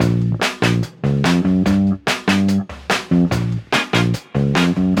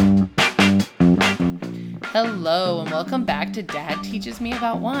welcome back to Dad Teaches Me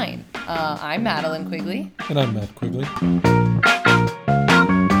About Wine. I'm Madeline Quigley. And I'm Matt Quigley.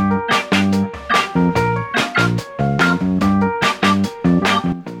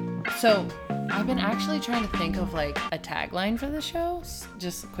 So, I've been actually trying to think of like a tagline for the show.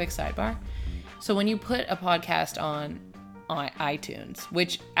 Just a quick sidebar. So when you put a podcast on iTunes,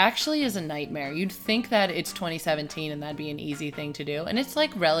 which actually is a nightmare. You'd think that it's 2017 and that'd be an easy thing to do. And it's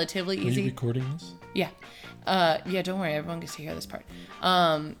like relatively easy. Are you recording this? Yeah. Yeah, don't worry. Everyone gets to hear this part.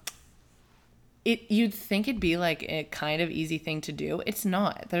 You'd think it'd be like a kind of easy thing to do. It's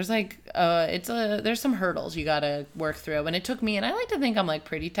not. There's like, there's some hurdles you gotta work through. And it took me, and I like to think I'm like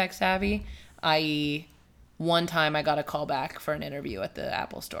pretty tech savvy, i.e. one time I got a call back for an interview at the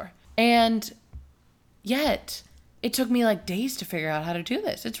Apple store. And yet it took me like days to figure out how to do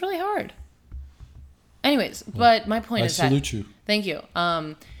this. It's really hard. Anyways, but my point is that... I salute you. Thank you.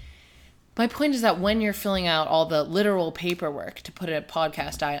 My point is that when you're filling out all the literal paperwork to put a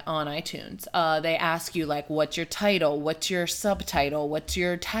podcast on iTunes, they ask you like, what's your title? What's your subtitle? What's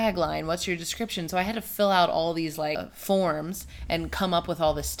your tagline? What's your description? So I had to fill out all these like forms and come up with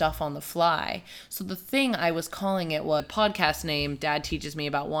all this stuff on the fly. So the thing I was calling it was podcast name, Dad Teaches Me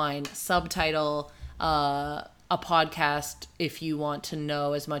About Wine, subtitle, a podcast if you want to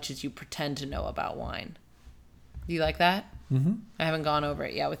know as much as you pretend to know about wine. Do you like that? Mm-hmm. I haven't gone over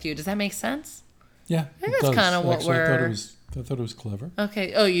it yet with you. Does that make sense? Yeah, I think that's kind of what Actually, we're... I thought it was clever.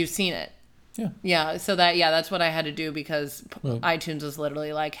 Okay. Oh, you've seen it. Yeah. Yeah. So that's what I had to do because iTunes was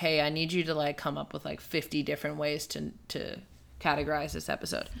literally like, hey, I need you to like come up with like 50 different ways to categorize this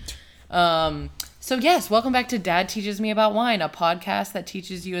episode. So yes, welcome back to Dad Teaches Me About Wine, a podcast that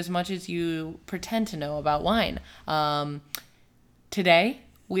teaches you as much as you pretend to know about wine. Today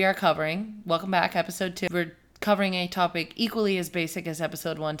we are covering, welcome back, episode 2. We're covering a topic equally as basic as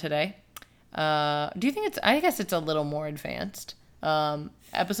episode 1 today. Do you think I guess it's a little more advanced.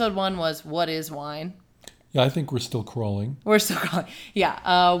 Episode 1 was, what is wine? Yeah, I think we're still crawling. We're still crawling.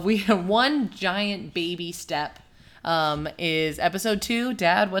 Yeah. We have one giant baby step, is episode 2.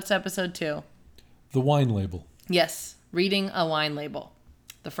 Dad, what's episode 2? The wine label. Yes. Reading a wine label.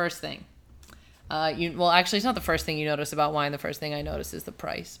 The first thing. Actually, it's not the first thing you notice about wine. The first thing I notice is the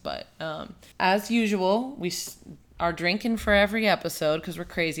price. But as usual, we are drinking for every episode because we're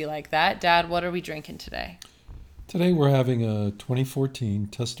crazy like that. Dad, what are we drinking today? Today we're having a 2014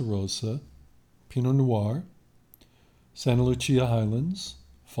 Testarossa Pinot Noir, Santa Lucia Highlands,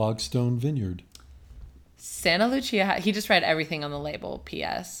 Fogstone Vineyard. Santa Lucia, he just read everything on the label,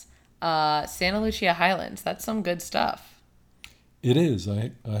 P.S. Santa Lucia Highlands, that's some good stuff. It is.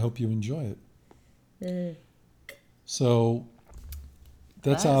 I hope you enjoy it. So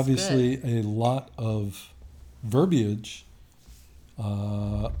that's obviously good. A lot of verbiage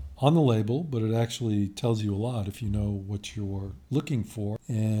on the label, but it actually tells you a lot if you know what you're looking for.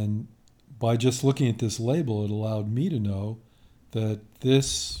 And by just looking at this label, it allowed me to know that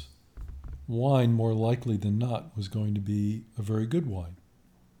this wine, more likely than not, was going to be a very good wine.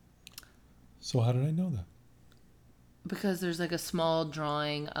 So how did I know that? Because there's like a small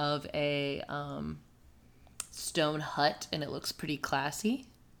drawing of a stone hut, and it looks pretty classy.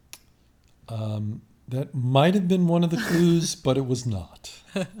 That might have been one of the clues, but it was not.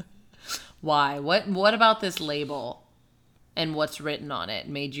 Why? What about this label and what's written on it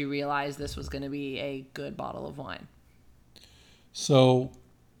made you realize this was going to be a good bottle of wine? So,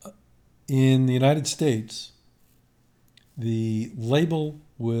 in the United States, the label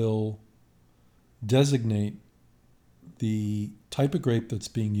will designate the type of grape that's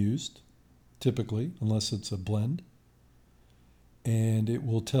being used, typically, unless it's a blend. And it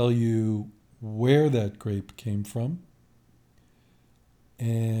will tell you where that grape came from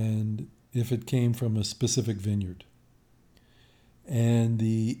and if it came from a specific vineyard. And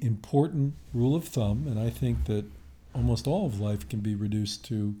the important rule of thumb, and I think that almost all of life can be reduced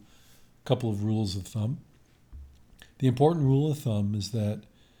to a couple of rules of thumb. The important rule of thumb is that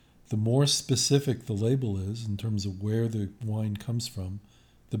the more specific the label is in terms of where the wine comes from,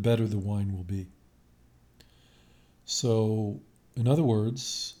 the better the wine will be. So, in other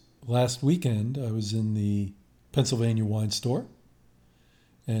words, last weekend I was in the Pennsylvania wine store,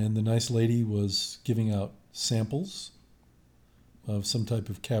 and the nice lady was giving out samples of some type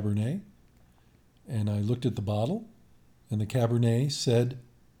of Cabernet, and I looked at the bottle, and the Cabernet said,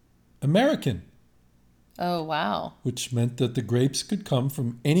 American. Oh, wow. Which meant that the grapes could come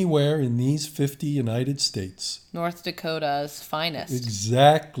from anywhere in these 50 United States. North Dakota's finest.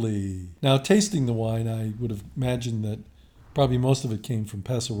 Exactly. Now, tasting the wine, I would have imagined that probably most of it came from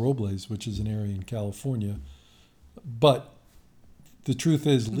Paso Robles, which is an area in California. But the truth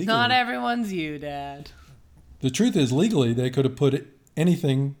is, legally... Not everyone's you, Dad. The truth is, legally, they could have put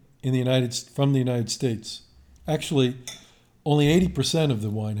anything in from the United States. Actually, only 80% of the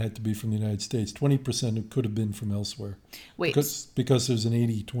wine had to be from the United States. 20% could have been from elsewhere. Wait. Because there's an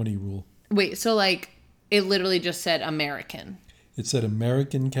 80-20 rule. Wait, so like it literally just said American. It said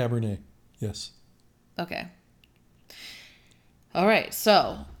American Cabernet. Yes. Okay. All right,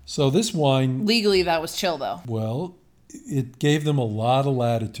 so this wine... Legally, that was chill, though. Well, it gave them a lot of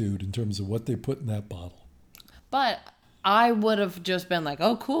latitude in terms of what they put in that bottle. But I would have just been like,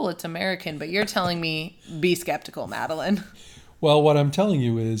 oh, cool, it's American. But you're telling me be skeptical, Madeline. Well, what I'm telling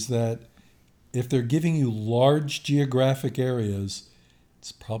you is that if they're giving you large geographic areas,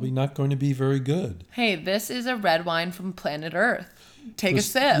 it's probably not going to be very good. Hey, this is a red wine from planet Earth. Take a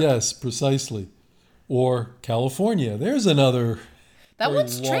sip. Yes, precisely. Or California. There's another... That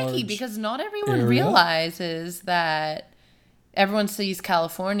one's tricky because not everyone realizes that everyone sees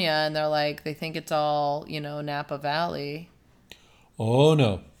California and they're like, they think it's all, Napa Valley. Oh,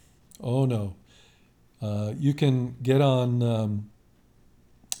 no. Oh, no. You can get on,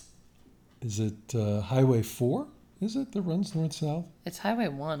 is it Highway 4? Is it that runs north-south? It's Highway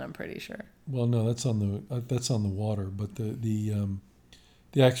 1, I'm pretty sure. Well, no, that's on the water, but the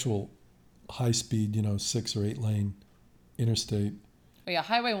actual high-speed, 6 or 8 lane interstate. Oh, yeah,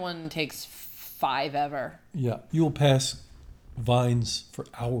 Highway 1 takes 5 ever. Yeah, you'll pass vines for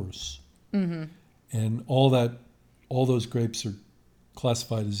hours. Mm-hmm. And all those grapes are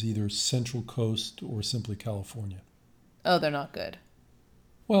classified as either Central Coast or simply California. Oh, they're not good.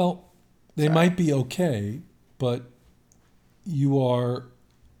 Well, they might be okay, but you are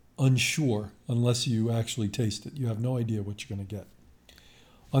unsure unless you actually taste it. You have no idea what you're going to get.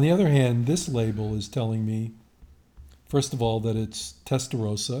 On the other hand, this label is telling me, first of all, that it's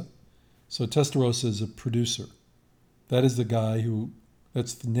Testarossa. So Testarossa is a producer. That is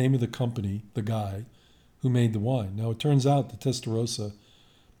that's the name of the company, the guy who made the wine. Now, it turns out that Testarossa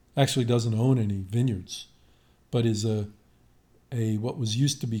actually doesn't own any vineyards, but is a what was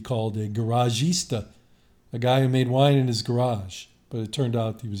used to be called a garagista, a guy who made wine in his garage. But it turned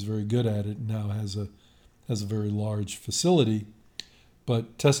out he was very good at it and now has a very large facility.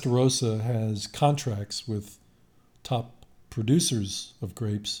 But Testarossa has contracts with top producers of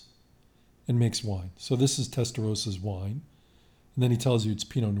grapes and makes wine. So this is Testarossa's wine. And then he tells you it's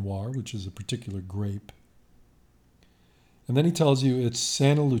Pinot Noir, which is a particular grape. And then he tells you it's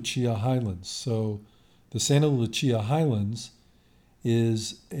Santa Lucia Highlands. So the Santa Lucia Highlands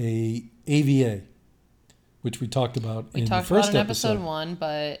is a AVA, which we talked about in the first episode. We talked about in episode 1,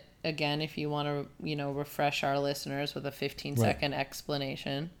 but again, if you want to, refresh our listeners with a 15-second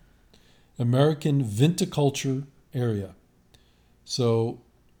explanation. American Viticulture Area. So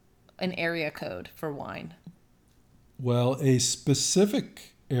an area code for wine. Well, a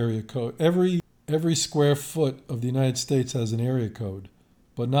specific area code. Every square foot of the United States has an area code,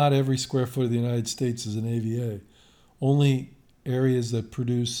 but not every square foot of the United States is an AVA. Only areas that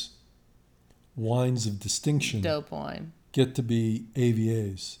produce wines of distinction, dope wine, get to be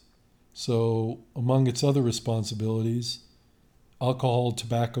AVAs. So among its other responsibilities, alcohol,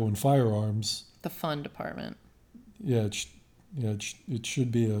 tobacco, and firearms. The fun department. Yeah, it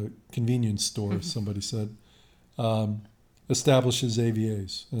should be a convenience store, somebody said. Establishes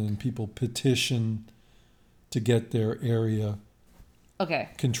AVAs, and people petition to get their area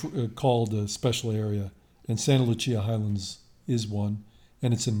called a special area. And Santa Lucia Highlands is one,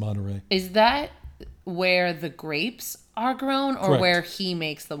 and it's in Monterey. Is that where the grapes are grown or Correct. Where he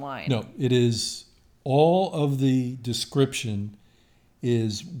makes the wine? No, it is all of the description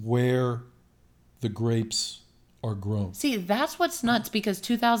is where the grapes are grown. See, that's what's nuts because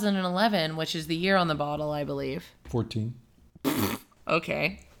 2011, which is the year on the bottle, I believe. 14.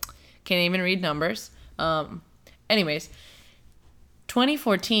 Okay. Can't even read numbers. Anyways,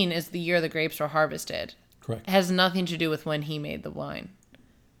 2014 is the year the grapes were harvested. Correct. It has nothing to do with when he made the wine.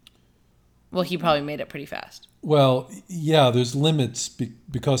 Well, he probably made it pretty fast. Well, yeah, there's limits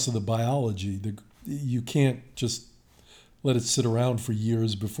because of the biology. You can't just let it sit around for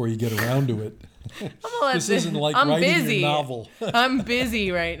years before you get around to it. This isn't like writing a novel. I'm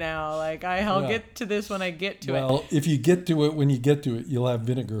busy right now. Like I'll get to this when I get to it. Well, if you get to it when you get to it, you'll have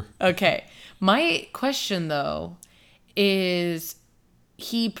vinegar. Okay. My question though is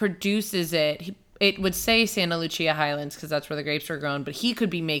he produces it. It would say Santa Lucia Highlands because that's where the grapes were grown, but he could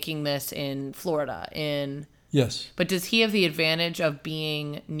be making this in Florida. Yes. But does he have the advantage of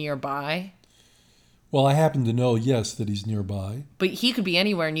being nearby? Well, I happen to know, yes, that he's nearby. But he could be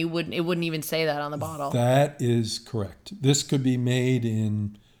anywhere, and it wouldn't even say that on the bottle. That is correct. This could be made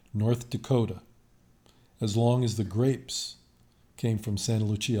in North Dakota, as long as the grapes came from Santa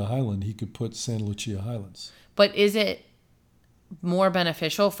Lucia Highland, he could put Santa Lucia Highlands. But is it more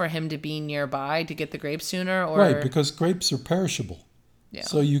beneficial for him to be nearby to get the grapes sooner? Or Right, because grapes are perishable. Yeah.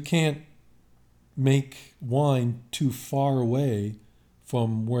 So you can't make wine too far away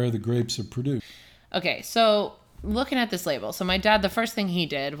from where the grapes are produced. Okay, so looking at this label. So my dad, the first thing he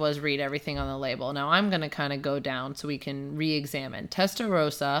did was read everything on the label. Now I'm going to kind of go down so we can re-examine.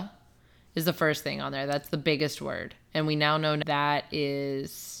 Testarossa is the first thing on there. That's the biggest word. And we now know that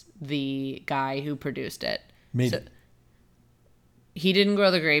is the guy who produced it. Made it. He didn't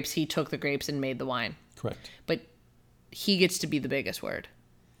grow the grapes. He took the grapes and made the wine. Correct. But he gets to be the biggest word.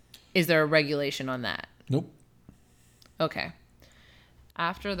 Is there a regulation on that? Nope. Okay.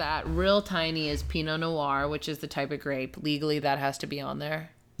 After that, real tiny is Pinot Noir, which is the type of grape. Legally, that has to be on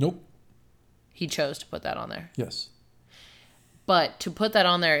there. Nope. He chose to put that on there. Yes. But to put that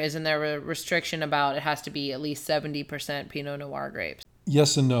on there, isn't there a restriction about it has to be at least 70% Pinot Noir grapes?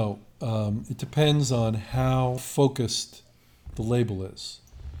 Yes and no. It depends on how focused the label is.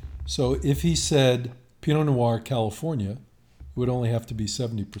 So if he said Pinot Noir California, it would only have to be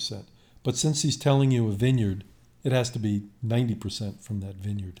 70%. But since he's telling you a vineyard, it has to be 90% from that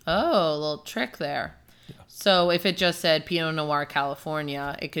vineyard. Oh, a little trick there. Yeah. So if it just said Pinot Noir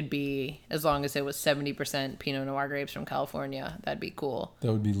California, it could be, as long as it was 70% Pinot Noir grapes from California, that'd be cool.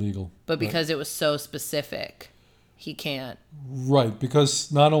 That would be legal. But because it was so specific, he can't. Right,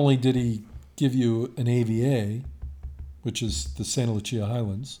 because not only did he give you an AVA, which is the Santa Lucia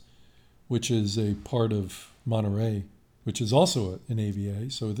Highlands, which is a part of Monterey, which is also an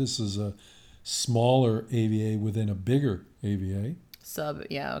AVA. So this is a smaller AVA within a bigger AVA.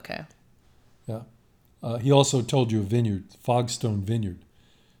 Yeah, okay. Yeah. He also told you a vineyard, Fogstone Vineyard.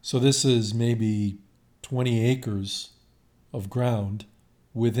 So this is maybe 20 acres of ground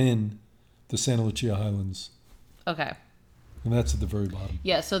within the Santa Lucia Highlands. Okay. And that's at the very bottom.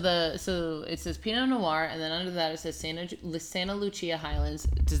 Yeah, so it says Pinot Noir, and then under that it says Santa Lucia Highlands.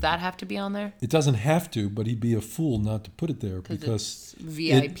 Does that have to be on there? It doesn't have to, but he'd be a fool not to put it there because it's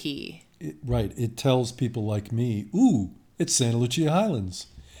VIP. Right. It tells people like me, ooh, it's Santa Lucia Highlands.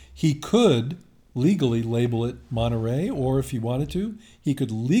 He could legally label it Monterey, or if he wanted to, he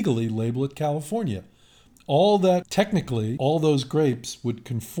could legally label it California. Technically, all those grapes would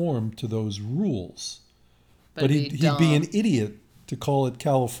conform to those rules. But he'd be an idiot to call it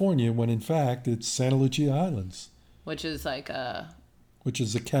California when in fact it's Santa Lucia Highlands. Which is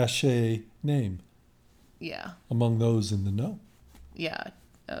a cachet name. Yeah. Among those in the know. Yeah.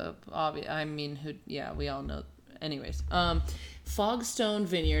 We all know. Anyways, Fogstone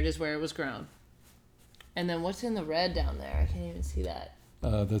Vineyard is where it was grown. And then what's in the red down there? I can't even see that.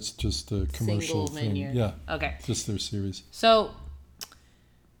 That's just a commercial Single thing. vineyard. Yeah. Okay. Just their series. So,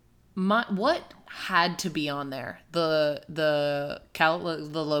 what had to be on there? The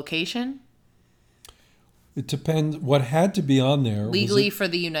location? It depends. What had to be on there legally for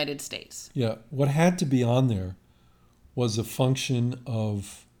the United States. Yeah. What had to be on there was a function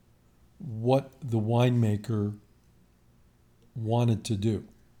of what the winemaker wanted to do.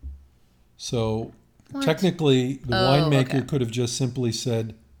 So technically, the winemaker could have just simply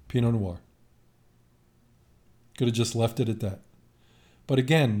said Pinot Noir. Could have just left it at that. But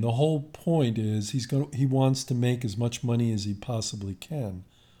again, the whole point is he wants to make as much money as he possibly can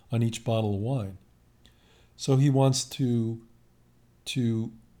on each bottle of wine. So he wants to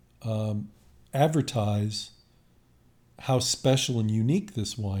advertise how special and unique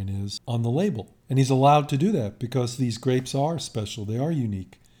this wine is on the label. And he's allowed to do that because these grapes are special. They are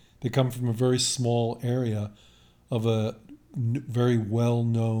unique. They come from a very small area of a very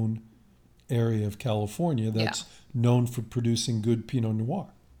well-known area of California that's known for producing good Pinot Noir.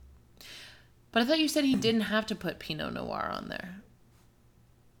 But I thought you said he didn't have to put Pinot Noir on there.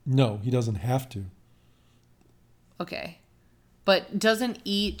 No, he doesn't have to. Okay. But doesn't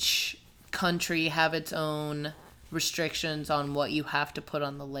each country have its own restrictions on what you have to put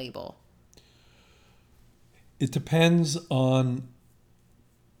on the label? It depends on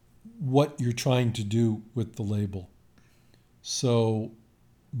what you're trying to do with the label. So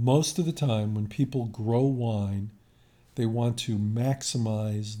most of the time when people grow wine, they want to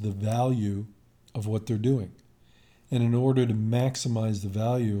maximize the value of what they're doing. And in order to maximize the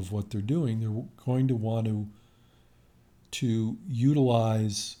value of what they're doing, they're going to want to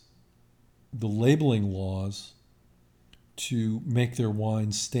utilize the labeling laws to make their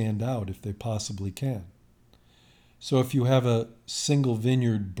wines stand out if they possibly can. So if you have a single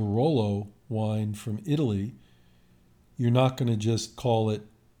vineyard Barolo wine from Italy, you're not going to just call it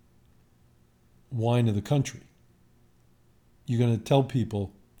wine of the country. You're going to tell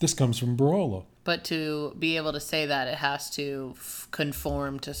people This comes from Barolo. But to be able to say that, it has to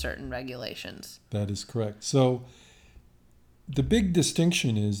conform to certain regulations. That is correct. So the big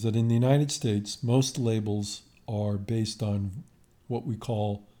distinction is that in the United States, most labels are based on what we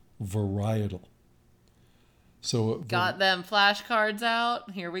call varietal. So got them flashcards out.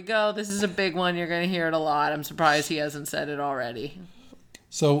 Here we go. This is a big one. You're going to hear it a lot. I'm surprised he hasn't said it already.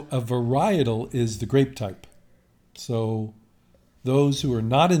 So a varietal is the grape type. So those who are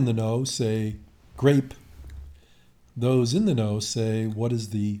not in the know say grape. Those in the know say, what is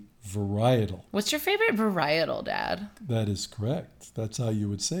the varietal? What's your favorite varietal, Dad? That is correct. That's how you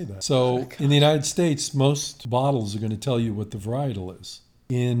would say that. So in the United States, most bottles are going to tell you what the varietal is.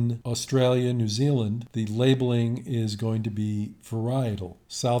 In Australia, New Zealand, the labeling is going to be varietal.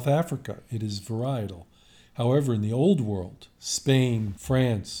 South Africa, it is varietal. However, in the old world, Spain,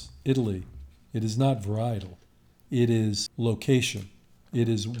 France, Italy, it is not varietal. It is location. It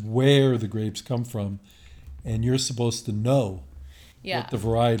is where the grapes come from, and you're supposed to know what the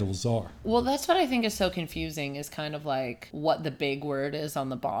varietals are. Well, that's what I think is so confusing, is kind of like what the big word is on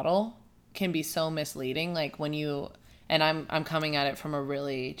the bottle can be so misleading. Like when you, and I'm coming at it from a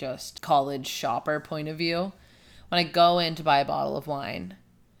really just college shopper point of view. When I go in to buy a bottle of wine,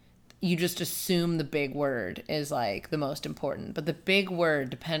 you just assume the big word is like the most important. But the big word,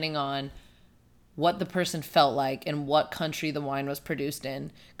 depending on what the person felt like and what country the wine was produced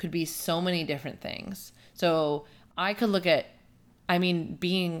in, could be so many different things. So I could look at,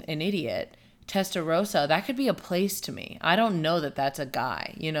 being an idiot, Testarossa, that could be a place to me. I don't know that that's a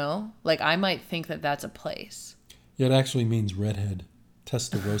guy, you know? Like, I might think that that's a place. Yeah, it actually means redhead.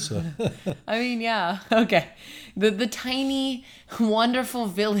 Testarossa. Yeah. Okay. The tiny, wonderful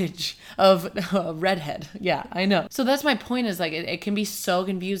village of Redhead. Yeah, I know. So that's my point, is like it can be so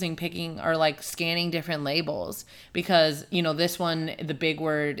confusing picking or like scanning different labels because, this one, the big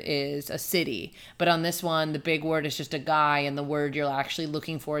word is a city, but on this one, the big word is just a guy, and the word you're actually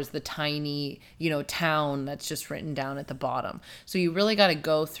looking for is the tiny, town that's just written down at the bottom. So you really got to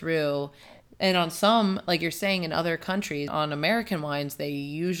go through. And on some, like you're saying, in other countries, on American wines, they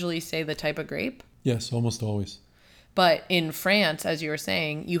usually say the type of grape. Yes, almost always. But in France, as you were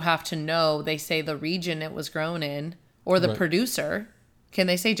saying, you have to know, they say the region it was grown in or the producer. Can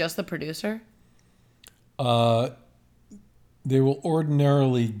they say just the producer? They will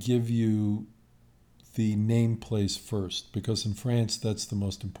ordinarily give you the name place first, because in France, that's the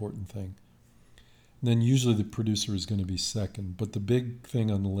most important thing. Then usually the producer is going to be second, but the big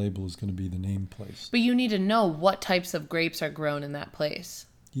thing on the label is going to be the name place. But you need to know what types of grapes are grown in that place.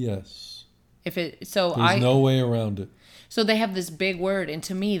 Yes. There's no way around it. So they have this big word, and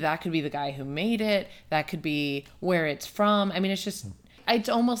to me, that could be the guy who made it. That could be where it's from. It's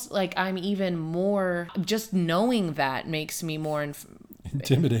almost like I'm even more, just knowing that makes me more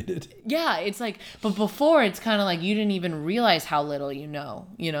intimidated. Yeah, it's like, but before it's kind of like you didn't even realize how little you know?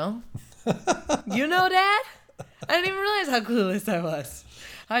 You know, Dad? I didn't even realize how clueless I was.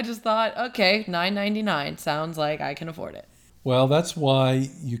 I just thought, okay, $9.99 sounds like I can afford it. Well, that's why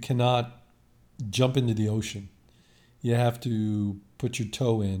you cannot jump into the ocean. You have to put your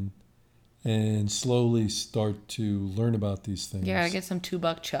toe in and slowly start to learn about these things. You gotta get some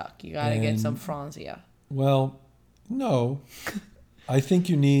 $2 chuck. You gotta get some Franzia. Well, no. I think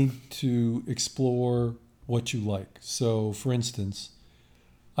you need to explore what you like. So, for instance,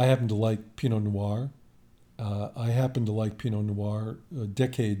 I happen to like Pinot Noir. I happen to like Pinot Noir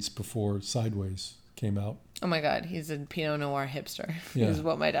decades before Sideways came out. Oh my God, he's a Pinot Noir hipster. Yeah. Is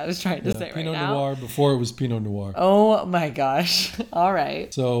what my dad is trying to say right Pinot now. Pinot Noir before it was Pinot Noir. Oh my gosh. All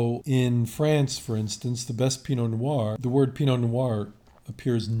right. So in France, for instance, the best Pinot Noir, the word Pinot Noir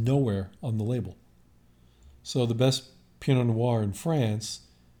appears nowhere on the label. So the best Pinot Noir in France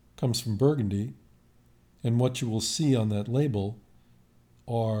comes from Burgundy, and what you will see on that label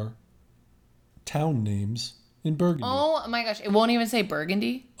are town names in Burgundy. Oh my gosh, it won't even say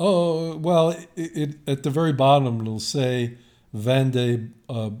Burgundy? Oh, well, it at the very bottom it'll say Vendée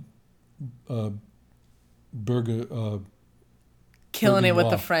killing it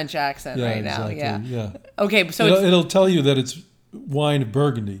with the French accent right now. Exactly, yeah. Okay, so it'll tell you that it's wine of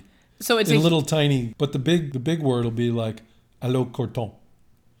Burgundy. So it's in a little tiny, but the big word will be like Allo Corton.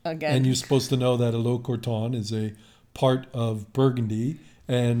 Again. And you're supposed to know that Allo Corton is a part of Burgundy,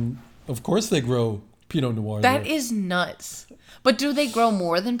 and of course they grow Pinot Noir there. That is nuts. But do they grow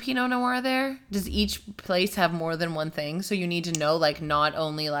more than Pinot Noir there? Does each place have more than one thing? So you need to know, like, not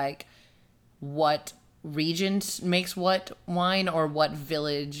only like what region makes what wine, or what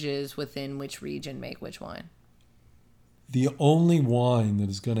villages within which region make which wine. The only wine that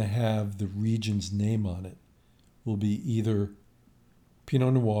is going to have the region's name on it will be either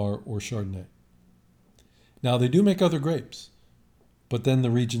Pinot Noir, or Chardonnay. Now, they do make other grapes, but then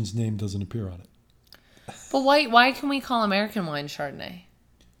the region's name doesn't appear on it. But why can we call American wine Chardonnay?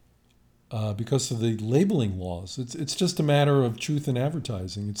 Because of the labeling laws. It's just a matter of truth in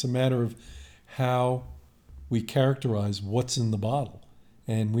advertising. It's a matter of how we characterize what's in the bottle.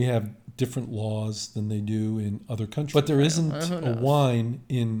 And we have different laws than they do in other countries. But there isn't a wine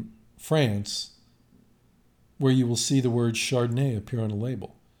in France where you will see the word Chardonnay appear on a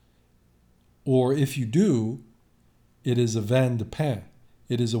label. Or if you do, it is a vin de pain.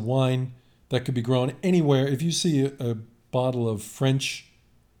 It is a wine that could be grown anywhere. If you see a bottle of French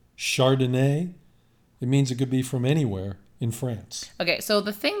Chardonnay, it means it could be from anywhere in France. Okay, so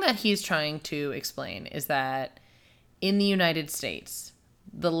the thing that he's trying to explain is that in the United States,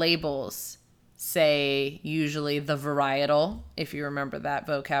 the labels say usually the varietal, if you remember that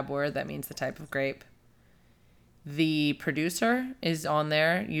vocab word, that means the type of grape. The producer is on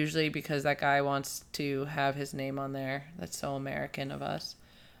there, usually because that guy wants to have his name on there. That's so American of us.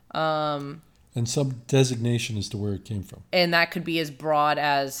 And some designation as to where it came from. And that could be as broad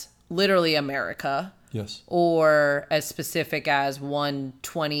as literally America. Yes. Or as specific as 1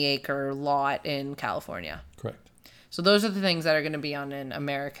 20-acre lot in California. Correct. So those are the things that are going to be on an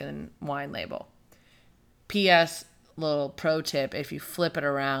American wine label. P.S. Little pro tip, if you flip it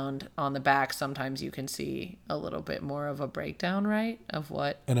around on the back, sometimes you can see a little bit more of a breakdown, right? Of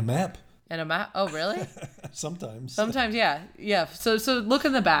what? And a map. And a map? Oh, really? Sometimes. Sometimes, yeah. Yeah. So look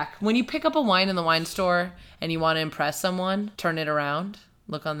in the back. When you pick up a wine in the wine store and you want to impress someone, turn it around.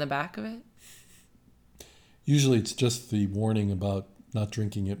 Look on the back of it. Usually it's just the warning about not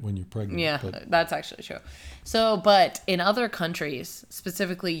drinking it when you're pregnant. Yeah, that's actually true. So, but in other countries,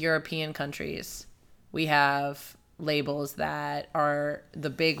 specifically European countries, we have labels that are the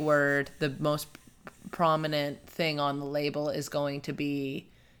big word, the most prominent thing on the label is going to be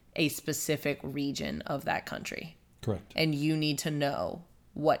a specific region of that country. Correct. And you need to know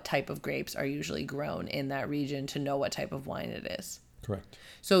what type of grapes are usually grown in that region to know what type of wine it is. Correct.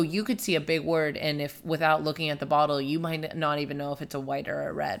 So you could see a big word, and if without looking at the bottle, you might not even know if it's a white or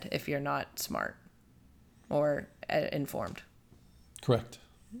a red if you're not smart or informed. Correct.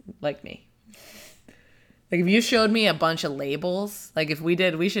 Like me. Like if you showed me a bunch of labels, like if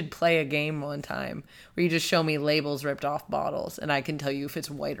we should play a game one time where you just show me labels ripped off bottles and I can tell you if it's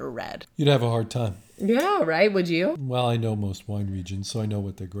white or red. You'd have a hard time. Yeah, right? Would you? Well, I know most wine regions, so I know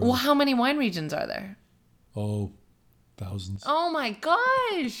what they grow. Well, how many wine regions are there? Oh, thousands. Oh my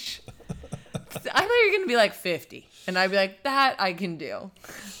gosh. I thought you were going to be like 50. And I'd be like, that I can do.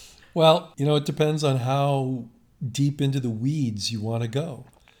 Well, it depends on how deep into the weeds you want to go.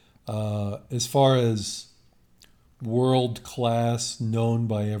 As far as world class, known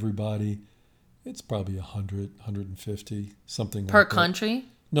by everybody, it's probably 100, 150, something per like that. country?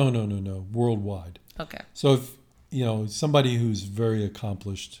 No. Worldwide. Okay. So if, somebody who's very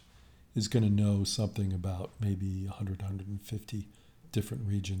accomplished is going to know something about maybe 100, 150 different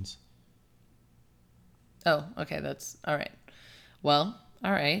regions. Oh, okay. That's all right. Well,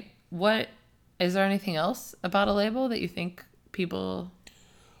 all right. Is there anything else about a label that you think people...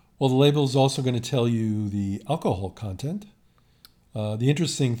 Well, the label is also going to tell you the alcohol content. The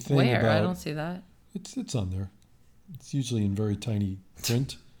interesting thing Where? I don't see that. It's on there. It's usually in very tiny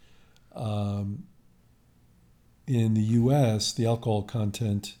print. In the U.S., the alcohol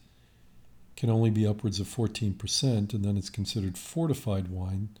content can only be upwards of 14%, and then it's considered fortified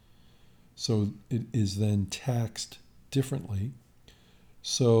wine. So it is then taxed differently.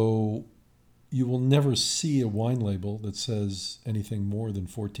 So you will never see a wine label that says anything more than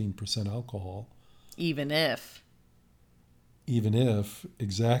 14% alcohol. Even if,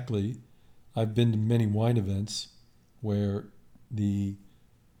 exactly. I've been to many wine events where the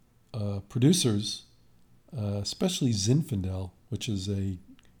producers, especially Zinfandel, which is a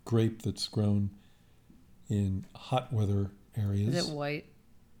grape that's grown in hot weather areas. Is it white?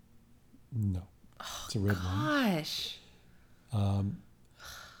 No. It's a red wine. Gosh.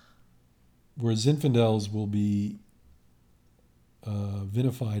 Where Zinfandels will be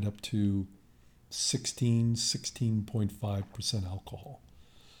vinified up to 16.5% alcohol.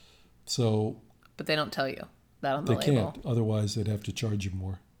 So, but they don't tell you that on the label. They can't. Otherwise, they'd have to charge you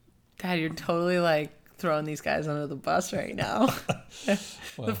more. God, you're totally like throwing these guys under the bus right now.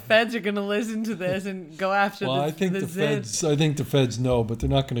 The feds are going to listen to this and go after I think the feds know, but they're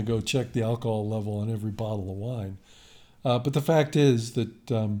not going to go check the alcohol level on every bottle of wine. But the fact is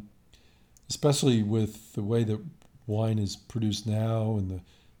that, especially with the way that wine is produced now and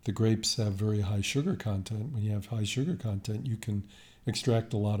the grapes have very high sugar content, when you have high sugar content, you can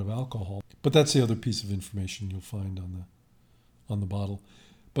extract a lot of alcohol. But that's the other piece of information you'll find on the bottle.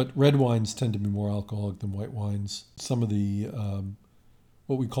 But red wines tend to be more alcoholic than white wines. Some of the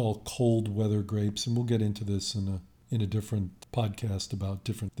what we call cold weather grapes, and we'll get into this in a different podcast about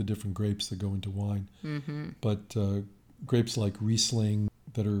the different grapes that go into wine. Mm-hmm. But grapes like Riesling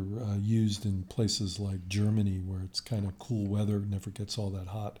that are used in places like Germany where it's kind of cool weather, never gets all that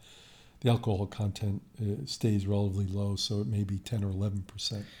hot, the alcohol content stays relatively low, so it may be 10 or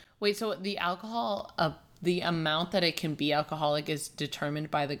 11%. Wait, so the alcohol, the amount that it can be alcoholic is determined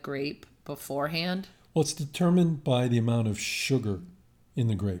by the grape beforehand? Well, it's determined by the amount of sugar in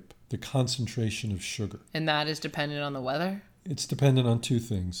the grape, the concentration of sugar. And that is dependent on the weather? It's dependent on two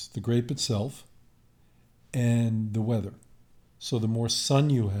things, the grape itself and the weather. So the more sun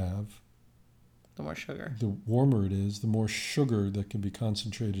you have, the more sugar. The warmer it is, the more sugar that can be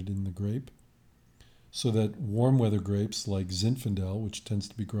concentrated in the grape. So that warm weather grapes like Zinfandel, which tends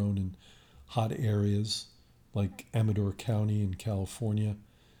to be grown in hot areas like Amador County in California,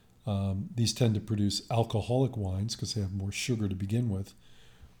 these tend to produce alcoholic wines because they have more sugar to begin with.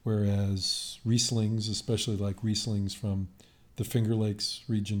 Whereas Rieslings, especially like Rieslings from the Finger Lakes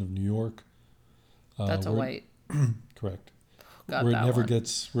region of New York. That's a white. Correct. Got where that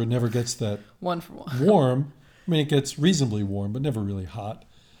it never gets that one for one. warm. I mean, it gets reasonably warm, but never really hot.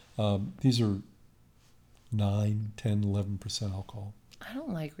 These are 9, 10, 11% alcohol. I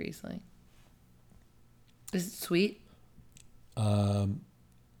don't like Riesling. Is it sweet?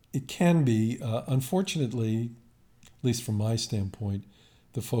 It can be. Unfortunately, at least from my standpoint,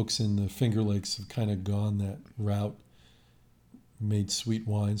 the folks in the Finger Lakes have kind of gone that route, made sweet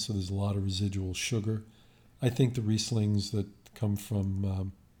wine, so there's a lot of residual sugar. I think the Rieslings that come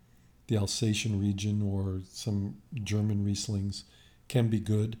from the Alsatian region or some German Rieslings can be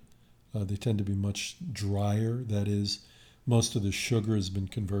good. They tend to be much drier. That is, most of the sugar has been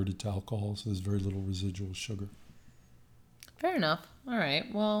converted to alcohol, so there's very little residual sugar. Fair enough. All right.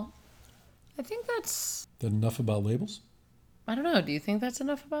 Well, I think that's... That enough about labels? I don't know. Do you think that's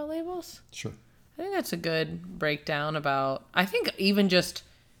enough about labels? Sure. I think that's a good breakdown about... I think even just,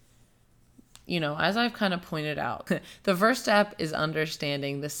 as I've kind of pointed out, the first step is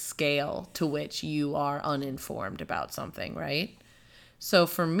understanding the scale to which you are uninformed about something, right? So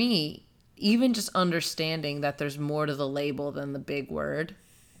for me, even just understanding that there's more to the label than the big word,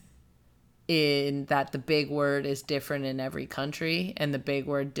 in that the big word is different in every country and the big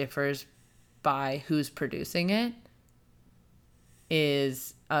word differs by who's producing it,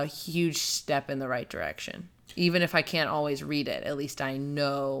 is a huge step in the right direction. Even if I can't always read it, at least I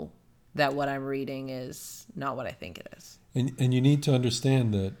know that what I'm reading is not what I think it is. And you need to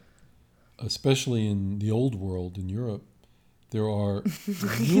understand that, especially in the old world, in Europe, there are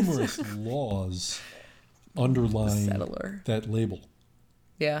numerous laws underlying that label.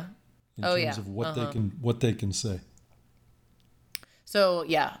 Yeah. In terms of what they can say. So,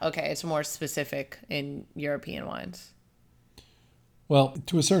 yeah, okay, it's more specific in European wines. Well,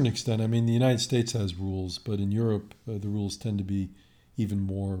 to a certain extent. I mean, the United States has rules, but in Europe, the rules tend to be even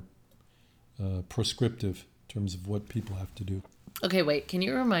more prescriptive in terms of what people have to do. Okay, wait, can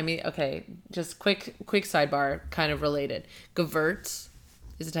you remind me? Okay, just quick sidebar, kind of related. Gewürz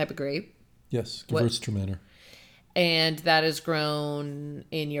is a type of grape. Yes, Gewürztraminer. And that is grown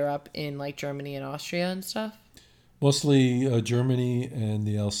in Europe, in like Germany and Austria and stuff? Mostly Germany and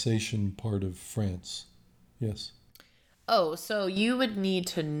the Alsatian part of France. Yes. Oh, so you would need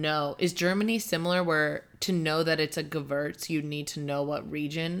to know. Is Germany similar where to know that it's a Gewürz, you need to know what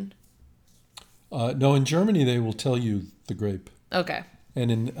region? No, in Germany they will tell you the grape. Okay.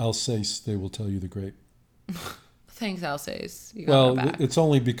 And in Alsace they will tell you the grape. Thanks, Alsace. Well, it's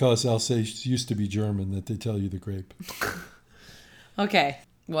only because Alsace used to be German that they tell you the grape. Okay.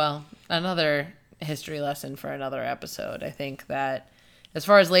 Well, another history lesson for another episode. I think that as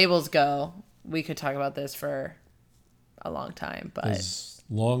far as labels go, we could talk about this for a long time, but as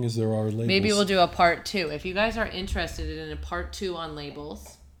long as there are labels. Maybe we'll do a part 2. If you guys are interested in a part 2 on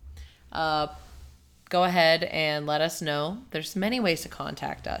labels, go ahead and let us know. There's many ways to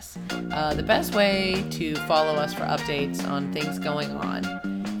contact us. The best way to follow us for updates on things going on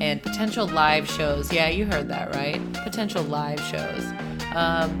and potential live shows, yeah, you heard that right, potential live shows,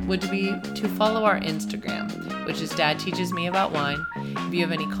 would be to follow our Instagram, which is Dad Teaches Me About Wine. If you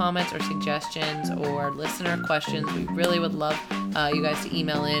have any comments or suggestions or listener questions, we really would love you guys to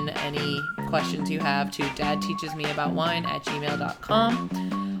email in any questions you have to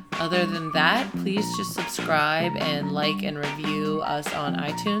dadteachesmeaboutwine@gmail.com. Other than that, please just subscribe and like and review us on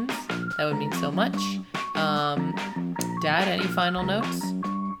iTunes. That would mean so much. Dad, any final notes?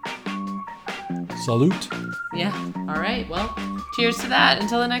 Salute. Yeah. All right. Well, cheers to that.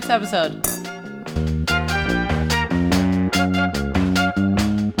 Until the next episode.